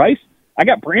Rashee Rice. I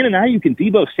got Brandon Ayuk and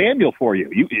Deebo Samuel for you.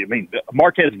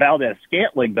 Marquez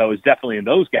Valdez-Scantling, though, is definitely in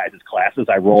those guys' classes.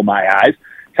 I roll my eyes.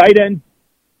 Tight end,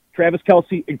 Travis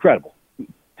Kelce, incredible.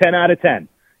 10 out of 10.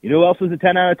 You know who else is a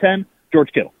 10 out of 10?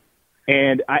 George Kittle.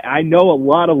 And I know a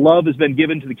lot of love has been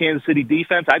given to the Kansas City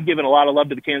defense. I've given a lot of love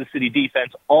to the Kansas City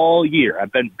defense all year.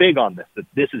 I've been big on this, that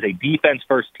this is a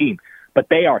defense-first team. But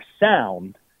they are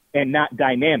sound and not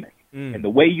dynamic. And the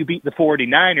way you beat the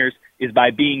 49ers is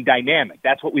by being dynamic.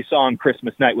 That's what we saw on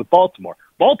Christmas night with Baltimore.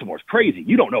 Baltimore's crazy.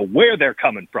 You don't know where they're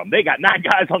coming from. They got 9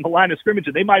 guys on the line of scrimmage,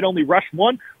 and they might only rush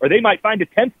one, or they might find a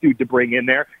 10th dude to bring in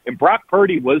there. And Brock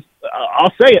Purdy was,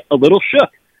 I'll say it, a little shook.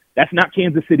 That's not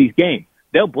Kansas City's game.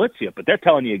 They'll blitz you, but they're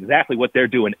telling you exactly what they're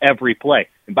doing every play.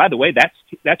 And by the way,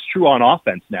 that's true on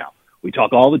offense now. We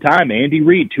talk all the time, Andy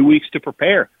Reid, 2 weeks to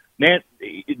prepare. Man,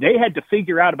 they had to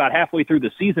figure out about halfway through the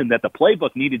season that the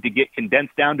playbook needed to get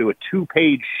condensed down to a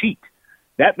 2-page sheet.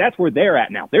 That's where they're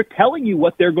at now. They're telling you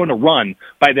what they're going to run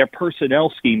by their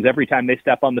personnel schemes every time they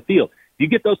step on the field. You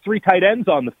get those 3 tight ends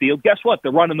on the field, guess what?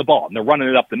 They're running the ball, and they're running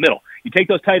it up the middle. You take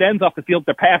those tight ends off the field,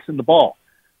 they're passing the ball.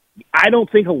 I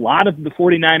don't think a lot of the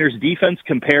 49ers defense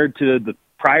compared to the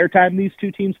prior time these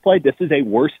two teams played, this is a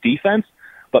worse defense.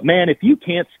 But, man, if you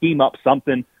can't scheme up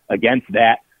something against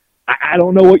that, I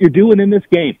don't know what you're doing in this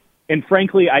game. And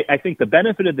frankly, I think the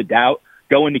benefit of the doubt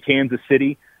going to Kansas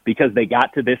City because they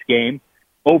got to this game,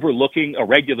 overlooking a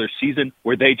regular season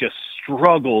where they just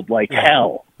struggled like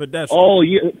hell all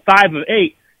year, 5 of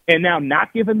 8, and now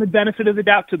not giving the benefit of the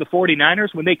doubt to the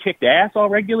 49ers when they kicked ass all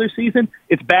regular season,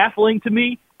 it's baffling to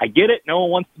me. I get it. No one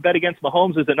wants to bet against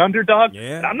Mahomes as an underdog.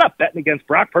 But I'm not betting against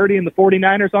Brock Purdy and the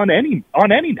 49ers on any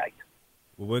night.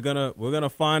 Well, we're gonna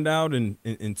find out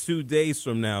in 2 days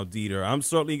from now, Dieter. I'm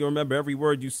certainly going to remember every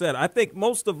word you said. I think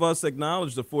most of us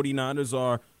acknowledge the 49ers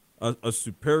are a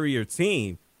superior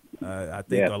team. I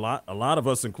think a lot of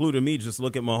us, including me, just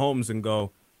look at Mahomes and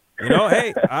go,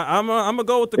 hey, I'm going to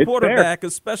go with the quarterback,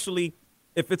 especially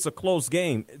if it's a close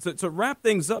game. To wrap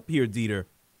things up here, Dieter,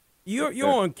 you're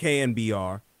on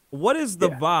KNBR. What is the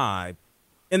vibe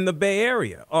in the Bay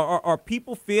Area? Are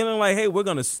people feeling like, hey, we're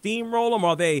going to steamroll them?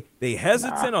 Are they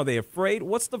hesitant? Are they afraid?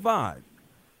 What's the vibe?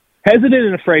 Hesitant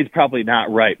and afraid is probably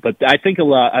not right, but I think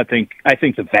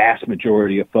the vast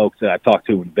majority of folks that I've talked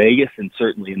to in Vegas and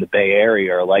certainly in the Bay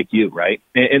Area are like you, right?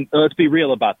 And let's be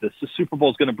real about this. The Super Bowl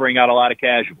is going to bring out a lot of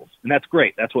casuals, and that's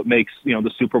great. That's what makes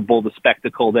the Super Bowl the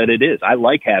spectacle that it is. I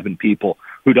like having people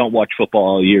who don't watch football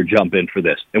all year jump in for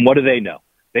this. And what do they know?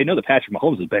 They know that Patrick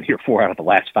Mahomes has been here 4 out of the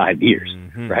last 5 years,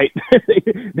 right?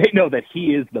 They know that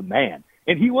he is the man,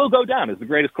 and he will go down as the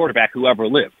greatest quarterback who ever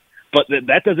lived. But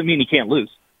that doesn't mean he can't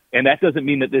lose. And that doesn't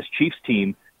mean that this Chiefs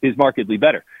team is markedly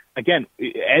better. Again,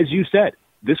 as you said,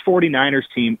 this 49ers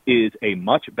team is a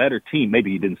much better team.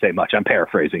 Maybe you didn't say much. I'm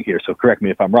paraphrasing here, so correct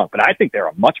me if I'm wrong. But I think they're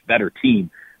a much better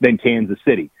team than Kansas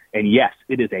City. And, yes,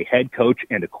 it is a head coach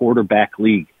and a quarterback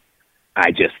league.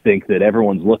 I just think that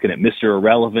everyone's looking at Mr.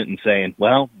 Irrelevant and saying,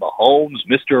 well, Mahomes,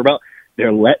 Mr. Irrelevant.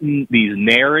 They're letting these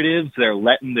narratives, they're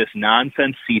letting this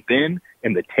nonsense seep in,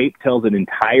 and the tape tells an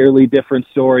entirely different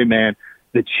story, man.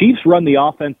 The Chiefs run the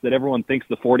offense that everyone thinks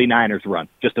the 49ers run.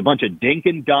 Just a bunch of dink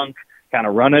and dunk, kind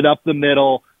of run it up the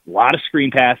middle, a lot of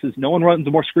screen passes. No one runs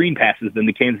more screen passes than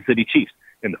the Kansas City Chiefs.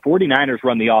 And the 49ers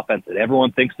run the offense that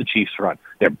everyone thinks the Chiefs run.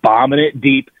 They're bombing it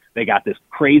deep. They got this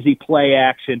crazy play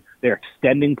action. They're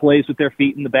extending plays with their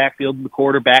feet in the backfield of the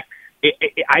quarterback.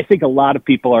 I think a lot of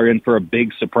people are in for a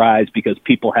big surprise because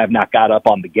people have not got up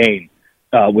on the game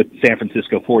with San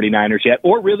Francisco 49ers yet,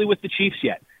 or really with the Chiefs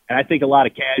yet. And I think a lot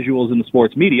of casuals in the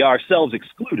sports media, ourselves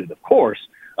excluded, of course,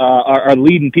 are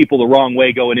leading people the wrong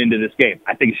way going into this game.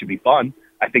 I think it should be fun.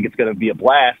 I think it's going to be a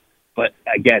blast. But,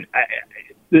 again,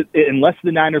 unless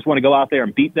the Niners want to go out there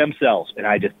and beat themselves, and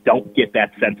I just don't get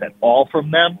that sense at all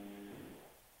from them,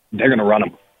 they're going to run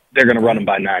them. They're going to run them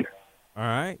by 9. All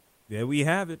right. There we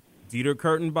have it. Dieter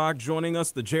Kurtenbach joining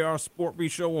us, the JR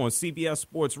SportBrief Show on CBS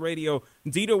Sports Radio.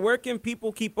 Dieter, where can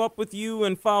people keep up with you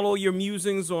and follow your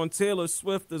musings on Taylor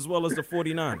Swift as well as the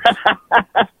 49ers?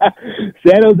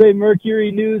 San Jose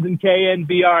Mercury News and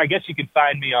KNBR. I guess you can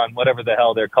find me on whatever the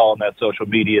hell they're calling that social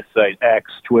media site, X,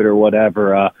 Twitter,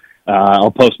 whatever.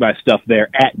 I'll post my stuff there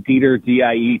at Dieter,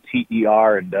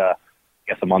 Dieter, and I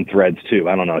guess I'm on Threads too.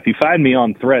 I don't know. If you find me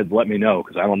on Threads, let me know,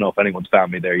 because I don't know if anyone's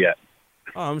found me there yet.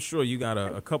 Oh, I'm sure you got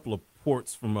a couple of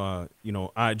ports from,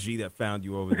 IG that found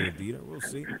you over there, Dieter. We'll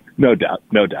see. No doubt.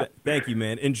 Thank you,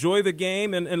 man. Enjoy the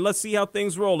game, and let's see how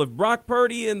things roll. If Brock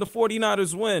Purdy and the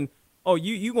 49ers win,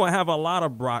 you're going to have a lot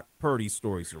of Brock Purdy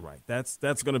stories to write. That's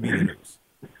going to be the news.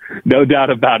 No doubt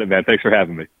about it, man. Thanks for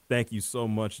having me. Thank you so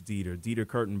much, Dieter. Dieter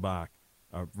Kurtenbach,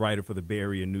 a writer for the Bay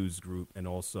Area News Group and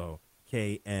also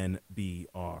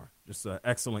KNBR. Just an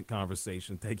excellent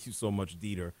conversation. Thank you so much,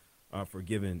 Dieter, for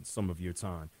giving some of your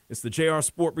time. It's the JR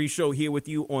SportBrief Show here with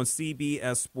you on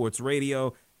CBS Sports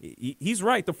Radio. He's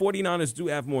right. The 49ers do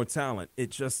have more talent.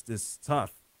 It just is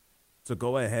tough to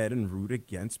go ahead and root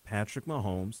against Patrick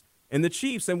Mahomes and the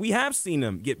Chiefs. And we have seen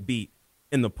them get beat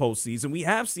in the postseason. We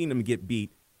have seen them get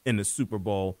beat in the Super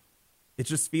Bowl. It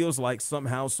just feels like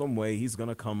somehow, some way, he's going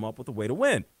to come up with a way to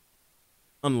win.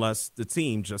 Unless the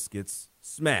team just gets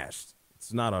smashed.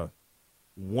 It's not a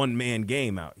one-man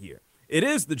game out here. It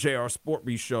is the JR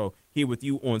SportBrief Show here with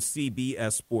you on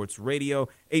CBS Sports Radio,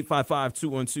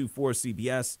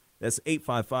 855-212-4CBS. That's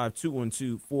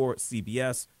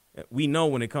 855-212-4CBS. We know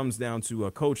when it comes down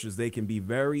to coaches, they can be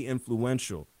very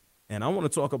influential. And I want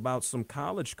to talk about some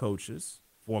college coaches,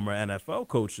 former NFL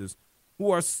coaches,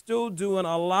 who are still doing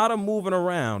a lot of moving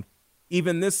around,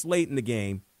 even this late in the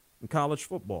game in college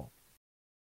football.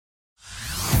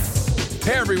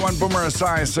 Hey everyone, Boomer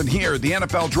Esiason here. The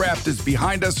NFL draft is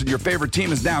behind us and your favorite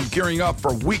team is now gearing up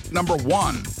for week number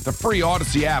 1. The free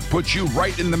Odyssey app puts you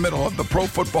right in the middle of the pro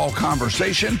football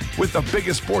conversation with the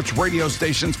biggest sports radio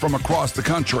stations from across the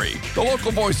country. The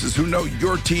local voices who know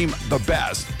your team the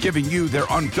best, giving you their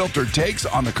unfiltered takes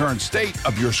on the current state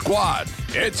of your squad.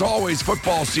 It's always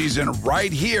football season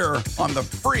right here on the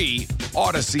free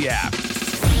Odyssey app.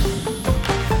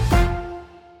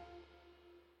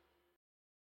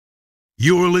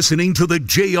 You're listening to the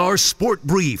JR Sport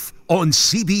Brief on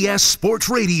CBS Sports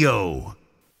Radio.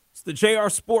 It's the JR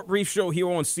Sport Brief Show here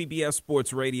on CBS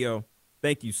Sports Radio.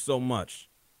 Thank you so much.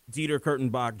 Dieter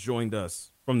Kurtenbach joined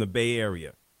us from the Bay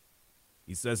Area.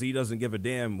 He says he doesn't give a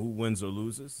damn who wins or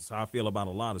loses. That's how I feel about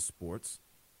a lot of sports.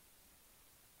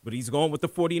 But he's going with the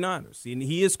 49ers. And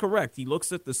he is correct. He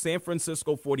looks at the San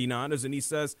Francisco 49ers and he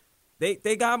says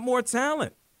they got more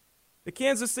talent. The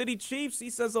Kansas City Chiefs, he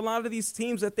says a lot of these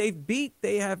teams that they've beat,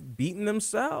 they have beaten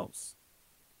themselves.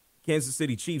 Kansas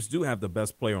City Chiefs do have the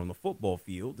best player on the football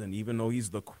field, and even though he's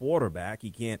the quarterback,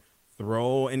 he can't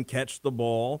throw and catch the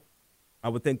ball. I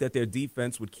would think that their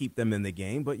defense would keep them in the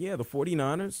game. But, yeah, the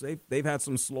 49ers, they've had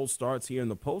some slow starts here in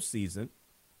the postseason.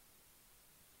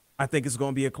 I think it's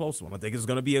going to be a close one. I think it's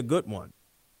going to be a good one.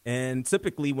 And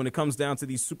typically when it comes down to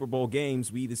these Super Bowl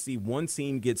games, we either see one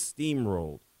team get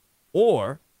steamrolled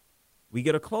or we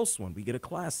get a close one. We get a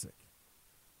classic.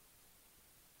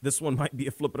 This one might be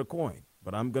a flip of a coin,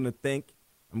 but I'm going to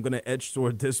edge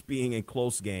toward this being a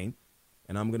close game,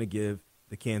 and I'm going to give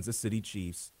the Kansas City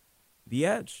Chiefs the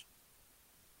edge.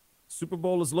 Super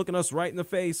Bowl is looking us right in the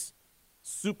face.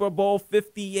 Super Bowl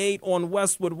 58 on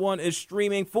Westwood One is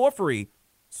streaming for free,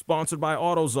 sponsored by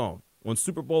AutoZone. On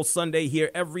Super Bowl Sunday,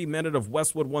 hear every minute of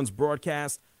Westwood One's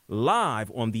broadcast live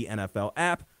on the NFL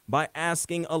app by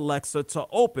asking Alexa to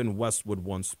open Westwood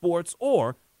One Sports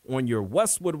or on your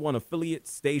Westwood One affiliate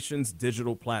station's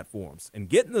digital platforms. And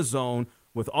get in the zone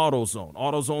with AutoZone.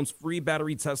 AutoZone's free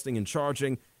battery testing and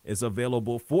charging is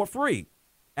available for free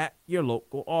at your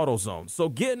local AutoZone. So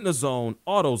get in the zone,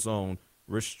 AutoZone.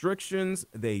 Restrictions,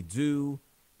 they do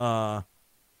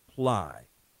apply.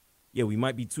 Yeah, we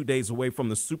might be 2 days away from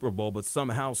the Super Bowl, but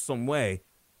somehow, some way,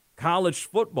 college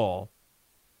football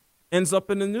ends up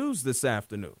in the news this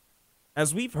afternoon.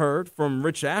 As we've heard from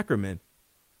Rich Ackerman,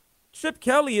 Chip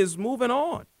Kelly is moving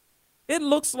on. It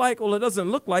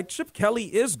doesn't look like Chip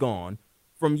Kelly is gone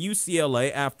from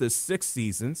UCLA after 6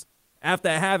 seasons, after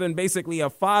having basically a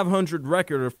 500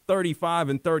 record of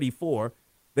 35-34.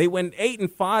 They went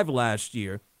 8-5 last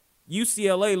year.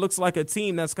 UCLA looks like a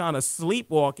team that's kind of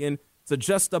sleepwalking to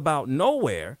just about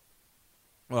nowhere.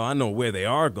 Well, I know where they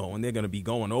are going. They're going to be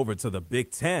going over to the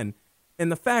Big Ten. And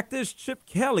the fact is, Chip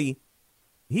Kelly,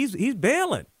 he's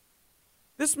bailing.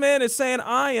 This man is saying,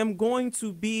 I am going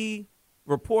to be,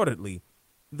 reportedly,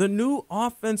 the new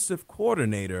offensive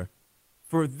coordinator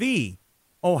for the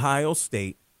Ohio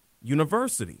State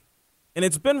University. And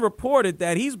it's been reported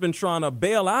that he's been trying to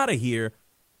bail out of here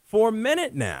for a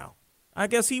minute now. I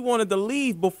guess he wanted to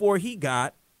leave before he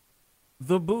got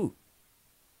the boot.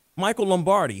 Michael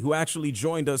Lombardi, who actually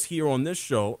joined us here on this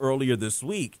show earlier this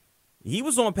week, he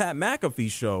was on Pat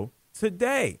McAfee's show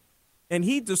today, and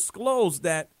he disclosed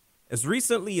that as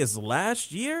recently as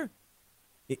last year,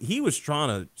 he was trying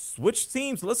to switch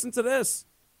teams. Listen to this.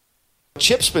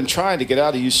 Chip's been trying to get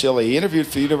out of UCLA. He interviewed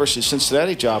for the University of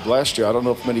Cincinnati job last year. I don't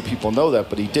know if many people know that,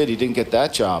 but he did. He didn't get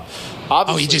that job.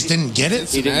 Obviously, he just didn't get it?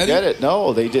 He didn't get it.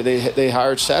 No, they did. They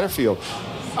hired Satterfield.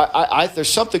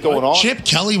 There's something going on. Chip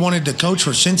Kelly wanted to coach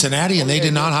for Cincinnati, and they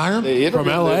did not hire him? They from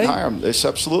LA? They didn't hire him. It's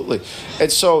absolutely. And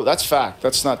so that's fact.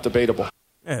 That's not debatable.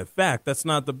 Yeah, fact. That's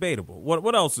not debatable.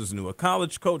 What else is new? A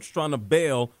college coach trying to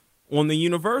bail on the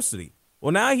university.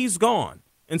 Well, now he's gone.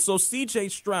 And so C.J.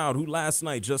 Stroud, who last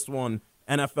night just won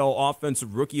NFL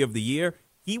Offensive Rookie of the Year,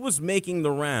 he was making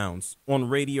the rounds on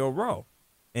Radio Row.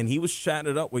 And he was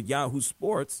chatting it up with Yahoo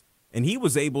Sports, and he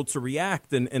was able to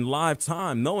react in live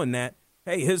time knowing that,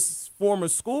 hey, his former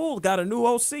school got a new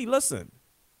OC. Listen.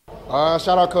 Shout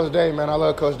out Coach Day, man. I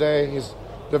love Coach Day. He's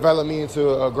developed me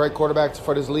into a great quarterback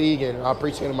for this league, and I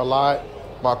appreciate him a lot.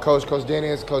 My coach, Coach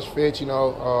Dennis, Coach Fitch,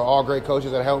 all great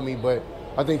coaches that helped me. But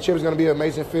I think Chip's going to be an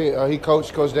amazing fit. He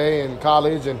coached Coach Day in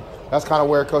college, and that's kind of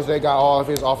where Coach Day got all of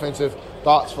his offensive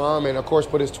thoughts from, and, of course,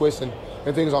 put his twist and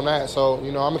things on that. So,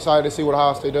 I'm excited to see what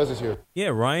Ohio State does this year. Yeah,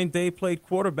 Ryan Day played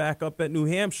quarterback up at New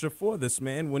Hampshire for this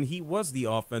man when he was the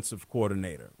offensive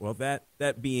coordinator. Well,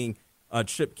 that being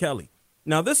Chip Kelly.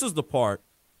 Now, this is the part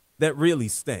that really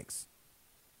stinks.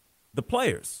 The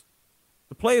players.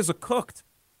 The players are cooked.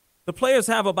 The players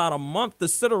have about a month to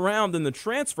sit around in the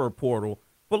transfer portal,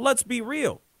 but let's be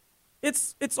real.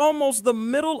 It's almost the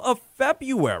middle of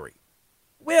February.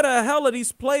 Where the hell are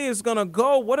these players going to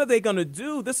go? What are they going to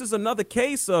do? This is another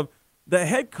case of the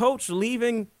head coach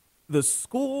leaving the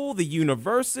school, the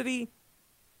university,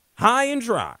 high and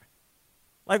dry.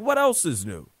 Like, what else is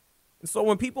new? And so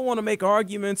when people want to make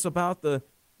arguments about the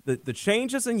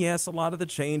changes, and yes, a lot of the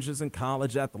changes in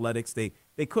college athletics, they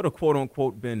could have, quote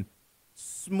unquote, been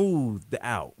smoothed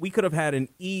out. We could have had an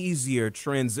easier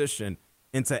transition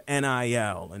into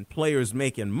NIL and players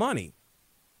making money.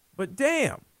 But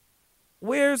damn,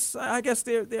 I guess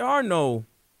there are no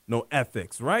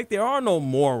ethics, right? There are no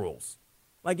morals.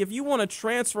 Like, if you want to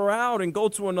transfer out and go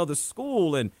to another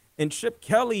school and Chip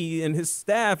Kelly and his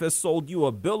staff has sold you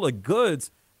a bill of goods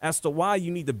as to why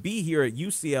you need to be here at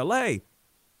UCLA,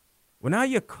 well, now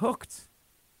you're cooked.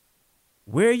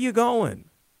 Where are you going?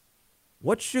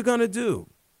 What you gonna do?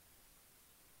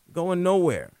 Going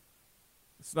nowhere.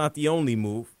 It's not the only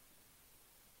move.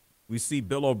 We see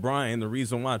Bill O'Brien. The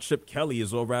reason why Chip Kelly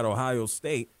is over at Ohio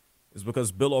State is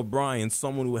because Bill O'Brien,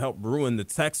 someone who helped ruin the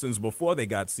Texans before they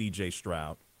got C.J.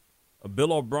 Stroud,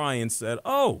 Bill O'Brien said,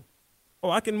 oh,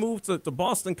 I can move to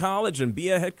Boston College and be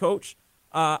a head coach.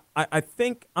 I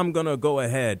think I'm going to go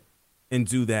ahead and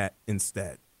do that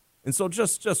instead. And so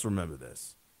just remember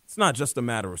this. It's not just a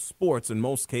matter of sports. In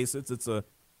most cases, it's a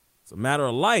matter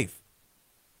of life.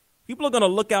 People are going to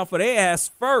look out for their ass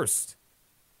first,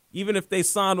 even if they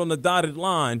signed on the dotted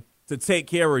line to take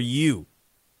care of you,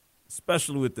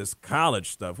 especially with this college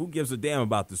stuff. Who gives a damn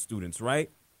about the students, right?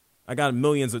 I got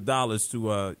millions of dollars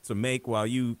to make while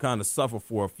you kind of suffer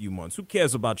for a few months. Who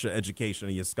cares about your education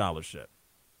and your scholarship?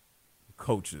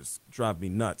 Coaches drive me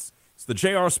nuts. It's the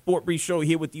JR Sport Brief Show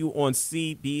here with you on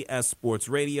CBS Sports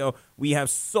Radio. We have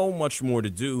so much more to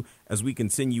do as we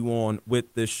continue on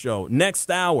with this show.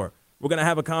 Next hour, we're going to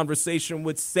have a conversation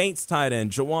with Saints tight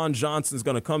end. Jawan Johnson's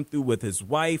going to come through with his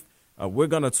wife. We're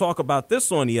going to talk about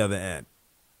this on the other end.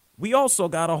 We also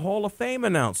got a Hall of Fame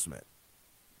announcement.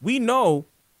 We know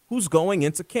who's going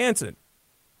into Canton.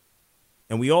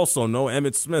 And we also know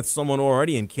Emmitt Smith, someone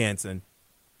already in Canton.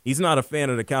 He's not a fan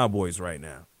of the Cowboys right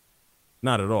now.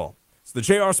 Not at all. It's the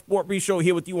JR Sport Brief Show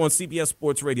here with you on CBS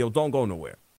Sports Radio. Don't go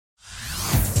nowhere.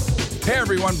 Hey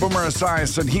everyone, Boomer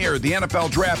Esiason here. The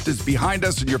NFL Draft is behind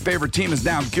us and your favorite team is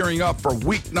now gearing up for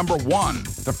week number 1.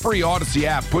 The free Odyssey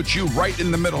app puts you right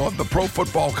in the middle of the pro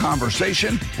football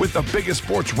conversation with the biggest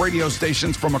sports radio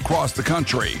stations from across the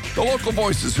country. The local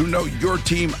voices who know your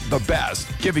team the best,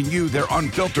 giving you their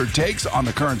unfiltered takes on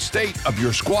the current state of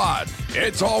your squad.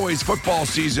 It's always football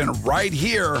season right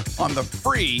here on the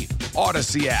free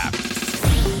Odyssey app.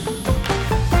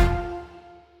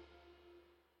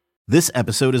 This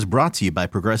episode is brought to you by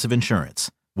Progressive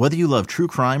Insurance. Whether you love true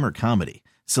crime or comedy,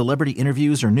 celebrity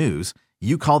interviews or news,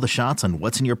 you call the shots on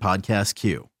what's in your podcast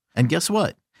queue. And guess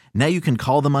what? Now you can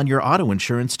call them on your auto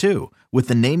insurance too with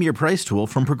the Name Your Price tool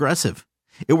from Progressive.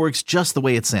 It works just the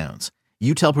way it sounds.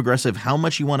 You tell Progressive how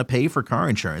much you want to pay for car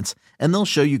insurance, and they'll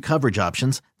show you coverage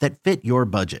options that fit your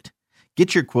budget.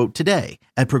 Get your quote today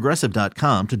at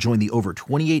Progressive.com to join the over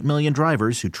 28 million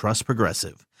drivers who trust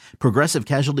Progressive. Progressive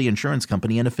Casualty Insurance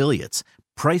Company and Affiliates.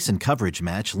 Price and coverage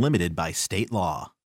match limited by state law.